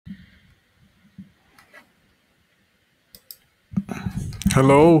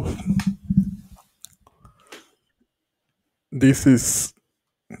Hello, this is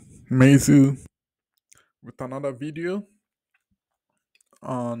Maizu with another video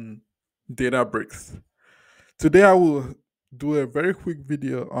on Databricks. Today I will do a very quick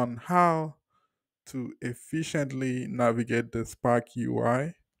video on how to efficiently navigate the Spark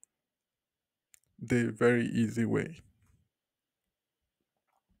UI the very easy way.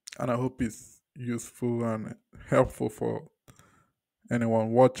 And I hope it's useful and helpful for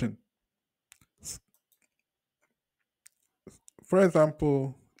anyone watching. For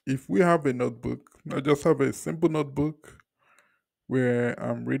example, if we have a notebook, I just have a simple notebook where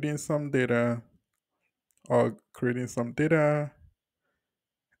I'm reading some data or creating some data,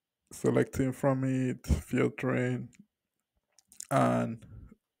 selecting from it, filtering, and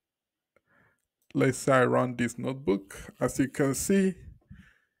let's say I run this notebook. As you can see,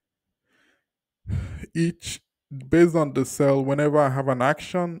 each based on the cell, whenever I have an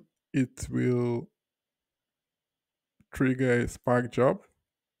action, it will trigger a Spark job.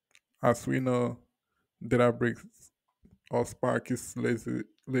 As we know, Databricks or Spark is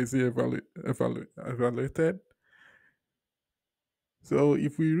evaluated. So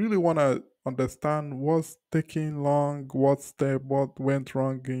if we really want to understand what's taking long, what went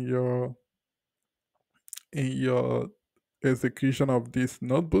wrong in your execution of this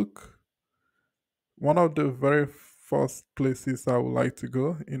notebook, one of the very first places I would like to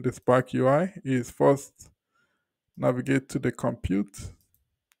go in the Spark UI is first navigate to the compute,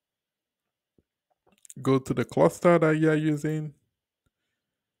 go to the cluster that you are using,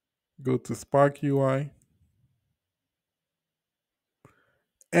 go to Spark UI,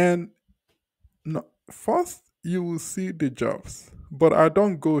 and first you will see the jobs. But I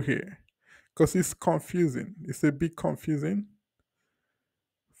don't go here because it's confusing. It's a bit confusing.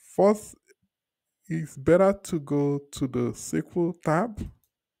 First, it's better to go to the SQL tab,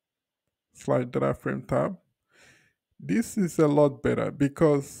 slide data frame tab. This is a lot better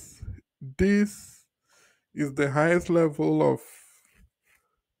because this is the highest level of,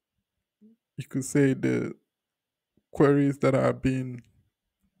 you could say, the queries that are being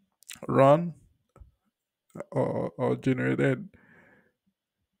run or generated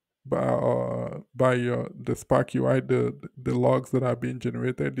by your the Spark UI. The logs that are being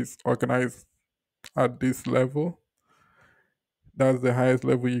generated is organized at this level. That's the highest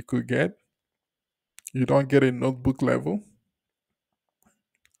level you could get. You don't get a notebook level,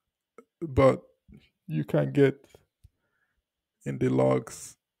 but you can get in the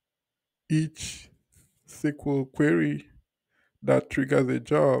logs each SQL query that triggers a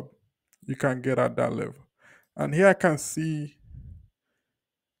job, you can get at that level. And here I can see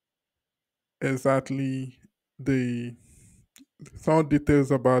exactly the some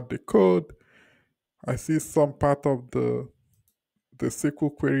details about the code. I see some part of the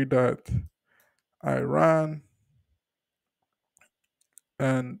SQL query that I ran,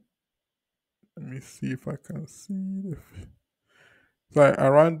 and let me see if I can see. So I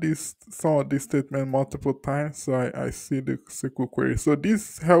ran this some of this statement multiple times, so I see the SQL query. So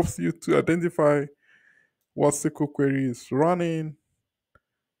this helps you to identify what SQL query is running.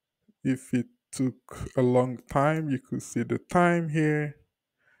 If it took a long time, you could see the time here.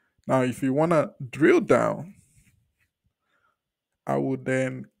 Now, if you want to drill down, I would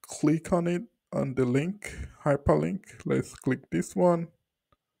then click on it on the link, hyperlink. Let's click this one.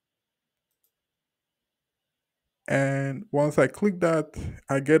 And once I click that,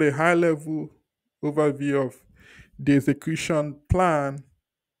 I get a high level overview of the execution plan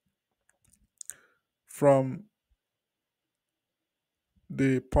from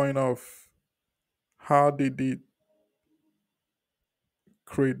the point of how they did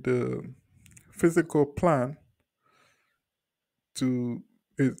create the physical plan to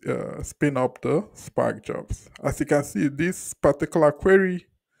spin up the Spark jobs. As you can see, this particular query,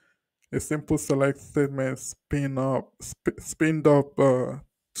 a simple select statement spinned up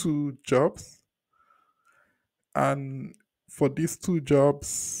two jobs, and for these two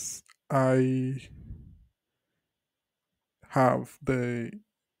jobs, I have the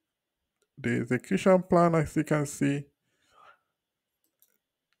execution plan, as you can see,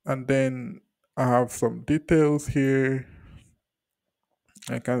 and then I have some details here.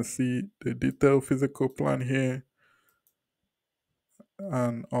 I can see the detailed physical plan here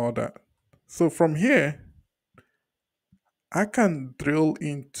and all that. So from here, I can drill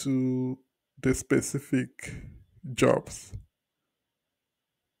into the specific jobs,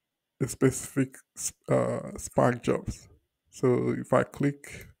 the specific Spark jobs. So if I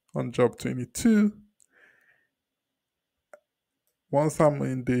click on job 22, once I'm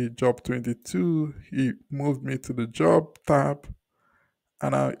in the job 22, it moved me to the job tab,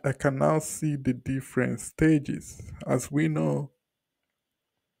 And I can now see the different stages. As we know,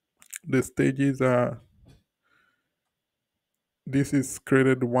 the stages are, this is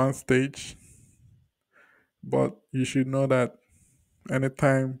created one stage, but you should know that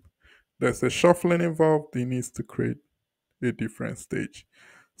anytime there's a shuffling involved, it needs to create a different stage.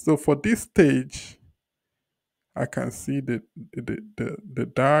 So for this stage, I can see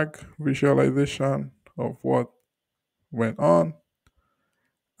the dark visualization of what went on,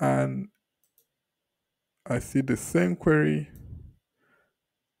 and I see the same query.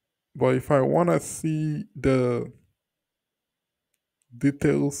 But if I want to see the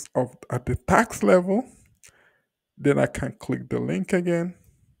details of at the tax level, then I can click the link again.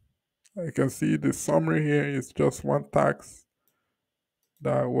 I can see the summary here is just one tax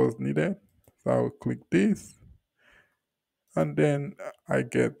that was needed. So I will click this, and then I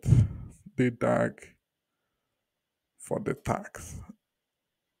get the DAG for the tax.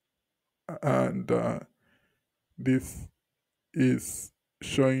 And this is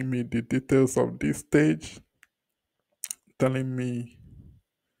showing me the details of this stage, telling me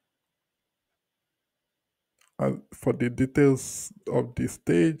for the details of this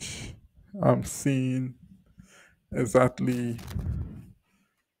stage, I'm seeing exactly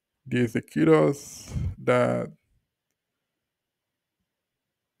the executors that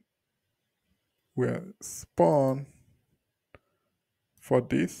were spawned for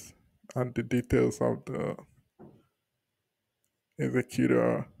this, and the details of the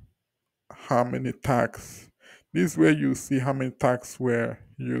executor, how many tags. This is where you see how many tags were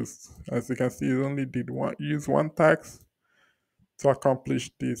used. As you can see, it only did use one tax to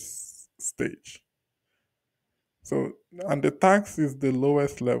accomplish this stage. So, and the tax is the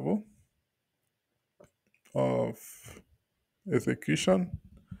lowest level of execution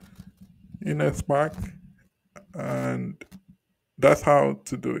in a Spark, and that's how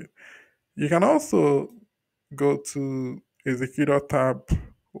to do it. You can also go to executor tab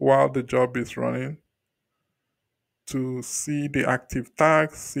while the job is running to see the active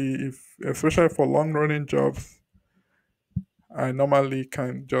tags, see if, especially for long running jobs, I normally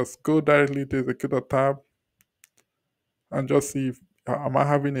can just go directly to executor tab and just see if am I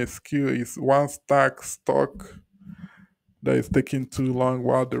having a skew, is one stack stuck that is taking too long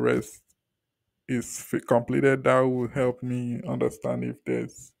while the rest is completed. That will help me understand if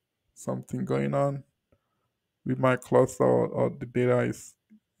there's something going on with my cluster, or the data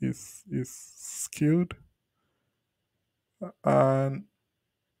is skewed. And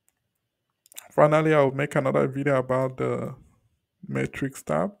finally, I'll make another video about the metrics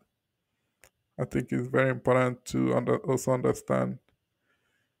tab. I think it's very important to also understand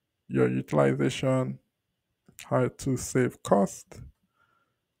your utilization, how to save cost,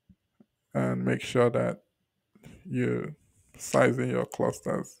 and make sure that you're sizing your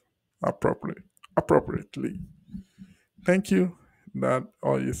clusters appropriately. Thank you. That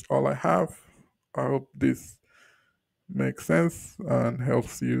all is all I have. I hope this makes sense and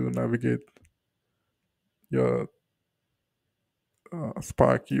helps you navigate your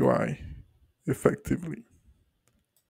Spark UI effectively.